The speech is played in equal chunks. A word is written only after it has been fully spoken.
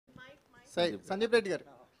సందీప్ రెడ్డి గారు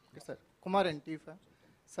sir, Kumar and TIFFA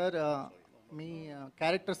sir, me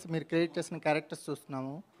characters మీరు create చేసిన క్యారెక్టర్స్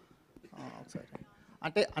చూస్తున్నాము ఒకసారి.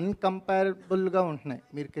 అంటే అన్కంపేరబుల్గా ఉంటున్నాయి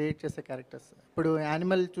మీరు క్రియేట్ చేసే క్యారెక్టర్స్. ఇప్పుడు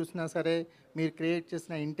యానిమల్ చూసినా సరే మీరు క్రియేట్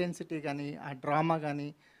చేసిన ఇంటెన్సిటీ కానీ ఆ డ్రామా కానీ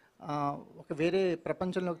ఒక వేరే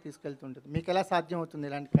ప్రపంచంలోకి తీసుకెళ్తుంటుంది. మీకు ఎలా సాధ్యం అవుతుంది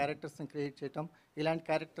ఇలాంటి క్యారెక్టర్స్ని క్రియేట్ చేయటం, ఇలాంటి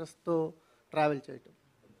క్యారెక్టర్స్తో ట్రావెల్ చేయటం?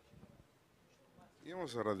 ఏమో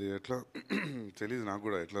సార్, అది ఎట్లా తెలియదు నాకు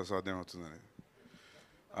కూడా, ఎట్లా సాధ్యం అవుతుందని.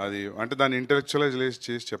 అది అంటే దాన్ని ఇంటలెక్చువలైజ్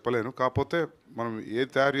చేసి చెప్పలేను. కాకపోతే మనం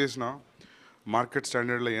ఏది తయారు చేసినా మార్కెట్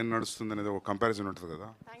స్టాండర్డ్లో ఏం నడుస్తుంది అనేది ఒక కంపారిజన్ ఉంటుంది కదా.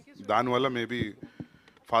 దానివల్ల maybe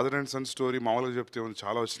father and sun story మామూలుగా చెప్తే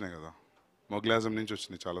చాలా వచ్చినాయి కదా, మొగ్లాజం నుంచి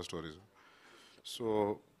వచ్చినాయి చాలా స్టోరీస్. సో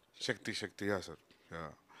శక్తి సార్,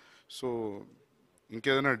 సో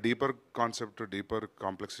ఇంకేదైనా డీపర్ కాన్సెప్ట్, డీపర్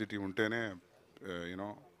కాంప్లెక్సిటీ ఉంటేనే you know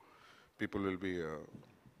people will be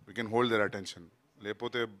we can hold there attention,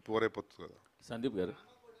 లేకపోతే బోర్ అయిపోతుంది కదా. సందీప్ గారు,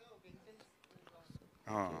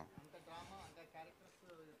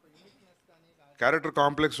 క్యారెక్టర్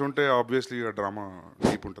కాంప్లెక్స్ ఉంటే ఆబ్వియస్లీ డ్రామా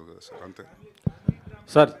డీప్ ఉంటుంది కదా సార్, అంతే.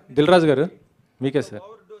 సార్ దిల్ రాజు గారు మీకే సార్.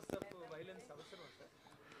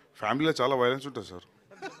 ఫ్యామిలీలో చాలా వైలెన్స్ ఉంటుంది సార్.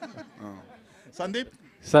 సందీప్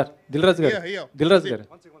సార్ దిల్ రాజు గారు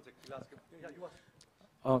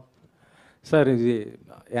సార్, ఇది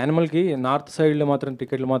యానిమల్కి నార్త్ సైడ్లో మాత్రం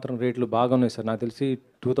టికెట్లు మాత్రం రేట్లు బాగా ఉన్నాయి సార్. నాకు తెలిసి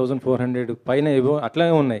 2400 పైన ఏవో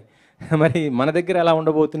అట్లాగే ఉన్నాయి. మరి మన దగ్గర ఎలా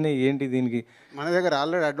ఉండబోతున్నాయి ఏంటి? దీనికి మన దగ్గర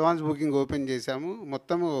ఆల్రెడీ అడ్వాన్స్ బుకింగ్ ఓపెన్ చేశాము.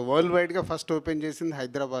 మొత్తం వరల్డ్ వైడ్గా ఫస్ట్ ఓపెన్ చేసింది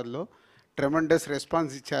హైదరాబాద్లో. ట్రెమండస్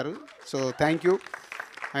రెస్పాన్స్ ఇచ్చారు. So thank you.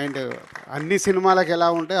 అండ్ అన్ని సినిమాలకు ఎలా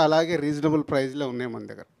ఉంటాయి అలాగే రీజనబుల్ ప్రైస్లో ఉన్నాయి మన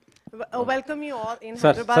దగ్గర. Welcome you all in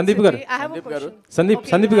Sir, Hyderabad Sandeep city. garu. I have a question.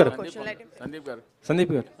 Sandeep garu.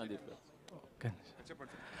 Sandeep గారు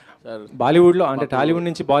సార్, బాలీవుడ్లో అంటే టాలీవుడ్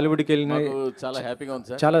నుంచి బాలీవుడ్కి వెళ్ళిన చాలా హ్యాపీగా ఉంది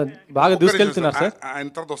సార్. చాలా బాగా దూసుకెళ్తున్నారు సార్.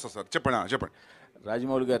 సార్ చెప్పండి.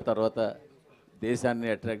 రాజమౌళి గారి తర్వాత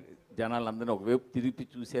దేశాన్ని అట్రాక్ట్ జనాలందరినీ ఒకవైపు తిరిగి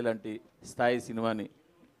చూసేలాంటి స్థాయి సినిమాని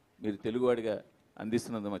మీరు తెలుగువాడిగా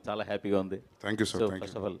అందిస్తున్నందుకు మాకు చాలా హ్యాపీగా ఉంది. Thank you sir.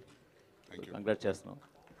 First of all congrats చేస్తున్నాం.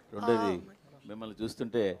 రెండోది, మిమ్మల్ని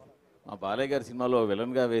చూస్తుంటే మా బాలయ్య గారి సినిమాలో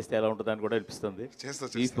విలన్గా వేస్తే ఎలా ఉంటుందని కూడా అనిపిస్తుంది.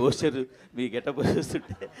 ఈ పోస్టర్, మీ గెటప్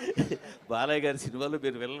చూస్తుంటే బాలయ్య గారి సినిమాలో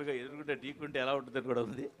మీరు విలన్గా ఎదుర్కొంటే ఢీకుంటే ఎలా ఉంటుందని కూడా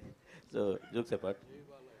ఉంది. సో జోక్స్ అపార్ట్,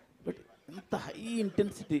 బట్ ఇంత హై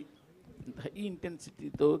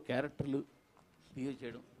ఇంటెన్సిటీతో క్యారెక్టర్లు బిహేవ్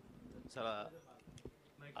చేయడం, చాలా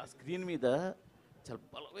ఆ స్క్రీన్ మీద చాలా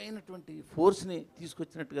బలమైనటువంటి ఫోర్స్ని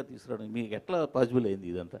తీసుకొచ్చినట్టుగా తీసుకురావడం మీకు ఎట్లా పాసిబుల్ అయింది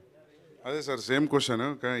ఇదంతా? అదే సార్, సేమ్ క్వశ్చన్.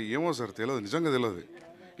 కానీ ఏమో సార్, తెలియదు, నిజంగా తెలియదు.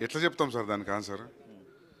 ఎట్లా చెప్తాం సార్ దానికి ఆన్సర్?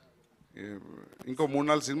 ఇంకో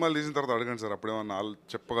 3-4 సినిమాలు తీసిన తర్వాత అడగండి సార్, అప్పుడేమన్నా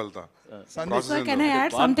చెప్పగలుగుతా.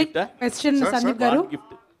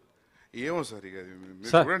 ఏమో సార్, ఇక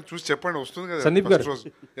మీరు చూసి చెప్పండి, వస్తుంది కదా.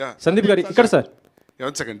 సందీప్ గారు ఇక్కడ సార్.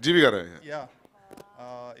 సెకండ్ జీవి గారు,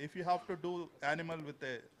 if you have to do animal with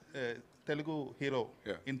a Telugu hero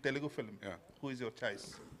in Telugu film, who is your choice?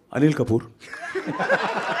 Anil Kapoor.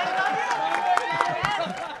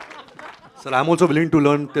 Sir, I'm also willing to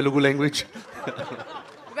learn Telugu language.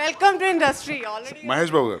 Welcome to industry already. Maheh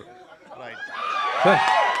Babu garu. Right.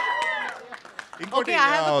 Okay, I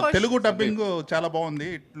have a question. Telugu dubbing చాలా బాగుంది.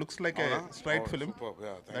 It looks like a straight film.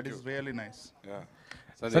 That is really nice.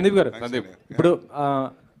 Sandeep గారు, ఇప్పుడు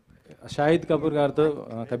షాహిద్ కపూర్ గారితో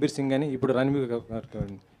కబీర్ సింగ్ అని, ఇప్పుడు రణబీర్ గారితో,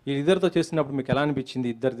 ఈ ఇద్దరితో చేస్తున్నప్పుడు మీకు ఎలా అనిపించింది?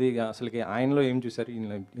 ఇద్దరిది అసలుకి ఆయనలో ఏం చూసారు,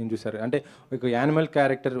 ఈయనలో ఏం చూసారు? అంటే ఒక యానిమల్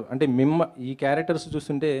క్యారెక్టర్ అంటే ఈ క్యారెక్టర్స్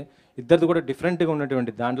చూస్తుంటే ఇద్దరిది కూడా డిఫరెంట్గా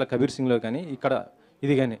ఉన్నటువంటి, దాంట్లో కబీర్ సింగ్లో కానీ ఇక్కడ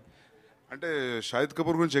ఇది కానీ. అంటే షాహిద్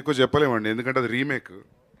కపూర్ గురించి ఎక్కువ చెప్పలేమండి, ఎందుకంటే అది రీమేక్.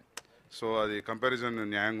 సో అది కంపారిజన్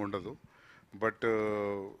న్యాయంగా ఉండదు. బట్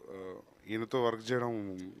ఈయనతో వర్క్ చేయడం,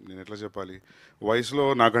 నేను ఎట్లా చెప్పాలి, వయసులో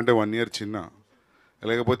నాకంటే 1 year చిన్న,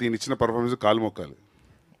 లేకపోతే ఈయన ఇచ్చిన పర్ఫార్మెన్స్ కాలు మొక్కాలి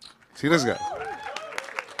సీరియస్గా.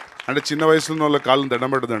 అంటే చిన్న వయసులో ఉన్న వాళ్ళ కాళ్ళని దండం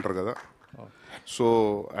పెట్టదు అంటారు కదా. సో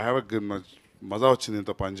ఐ హ్యావ్ మజా వచ్చింది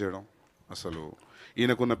ఇంత పని చేయడం. అసలు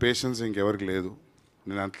ఈయనకున్న పేషెన్స్ ఇంకెవరికి లేదు.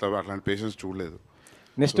 నేను అట్లాంటి పేషెన్స్ చూడలేదు.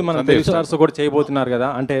 నెక్స్ట్ మనం తెలుగు స్టార్స్ కూడా చేయబోతున్నారు కదా,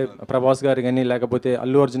 అంటే ప్రభాస్ గారు కానీ లేకపోతే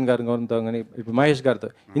అల్లు అర్జున్ గారితో కానీ ఇప్పుడు మహేష్ గారితో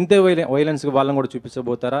ఇంతే వైలెన్స్ వాళ్ళని కూడా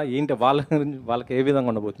చూపించబోతారా ఏంటి? వాళ్ళకి ఏ విధంగా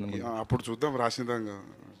ఉండబోతుంది? అప్పుడు చూద్దాం, రాసిందంగా.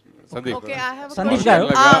 Okay, I have a Sandeep question.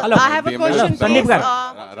 Hello. I have a question. Sandeep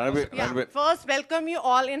Please, first, welcome you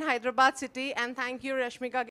all in Hyderabad city and thank you, Rashmika.